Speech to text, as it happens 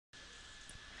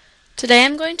Today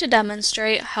I'm going to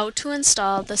demonstrate how to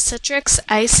install the Citrix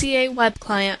ICA Web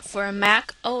Client for a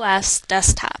Mac OS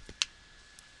desktop.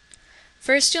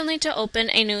 First, you'll need to open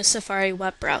a new Safari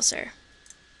web browser.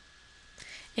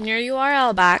 In your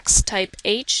URL box, type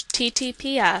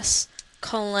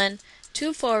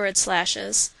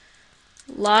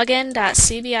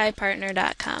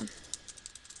https://login.cbipartner.com.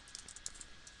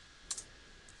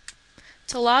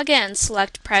 To log in,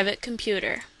 select Private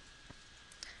Computer.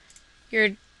 Your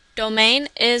domain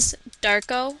is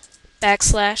darko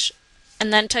 /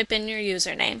 and then type in your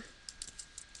username.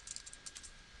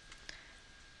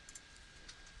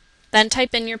 Then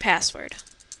type in your password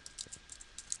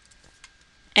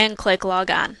and click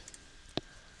Log On.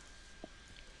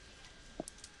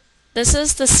 This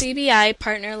is the CBI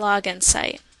Partner Login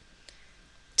site.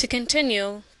 To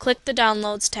continue, click the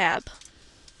Downloads tab.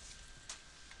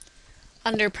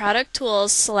 Under Product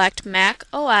Tools, select Mac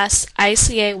OS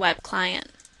ICA Web Client.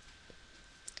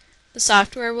 The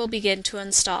software will begin to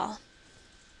install.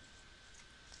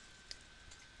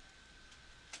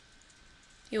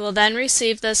 You will then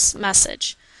receive this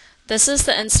message. This is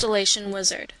the installation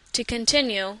wizard. To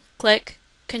continue, click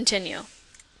Continue.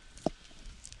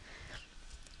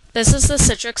 This is the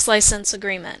Citrix license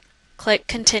agreement. Click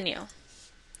Continue.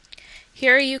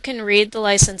 Here you can read the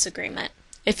license agreement.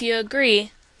 If you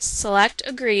agree, select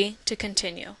Agree to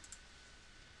continue.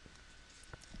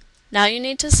 Now you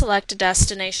need to select a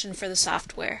destination for the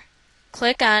software.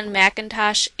 Click on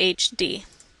Macintosh HD.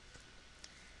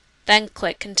 Then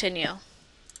click Continue.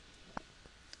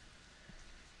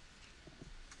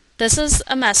 This is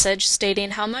a message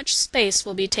stating how much space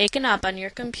will be taken up on your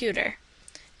computer.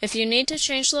 If you need to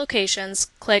change locations,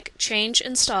 click Change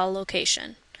Install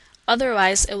Location.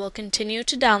 Otherwise, it will continue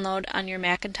to download on your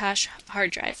Macintosh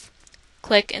hard drive.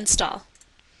 Click Install.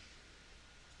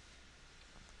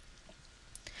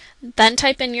 Then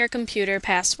type in your computer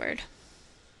password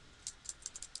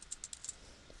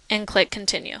and click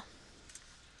Continue.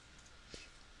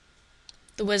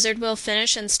 The wizard will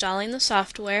finish installing the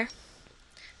software.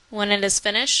 When it is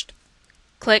finished,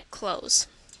 click Close.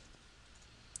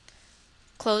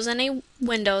 Close any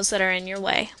windows that are in your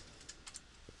way.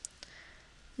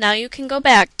 Now you can go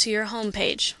back to your home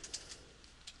page.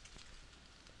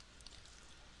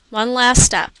 One last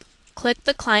step. Click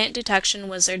the Client Detection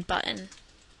Wizard button.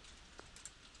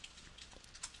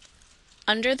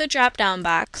 Under the drop-down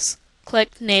box,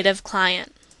 click Native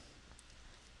Client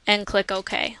and click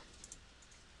OK.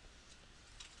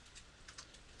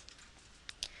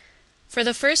 For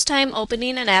the first time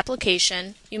opening an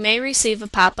application, you may receive a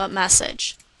pop-up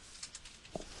message.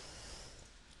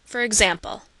 For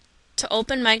example, to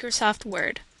open Microsoft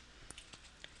Word,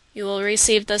 you will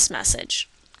receive this message.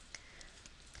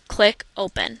 Click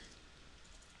Open.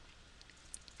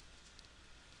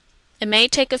 It may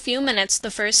take a few minutes the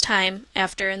first time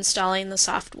after installing the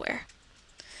software.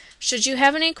 Should you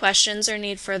have any questions or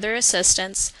need further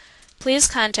assistance, please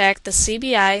contact the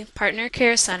CBI Partner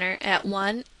Care Center at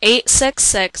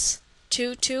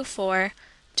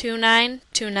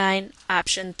 1-866-224-2929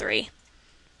 option 3.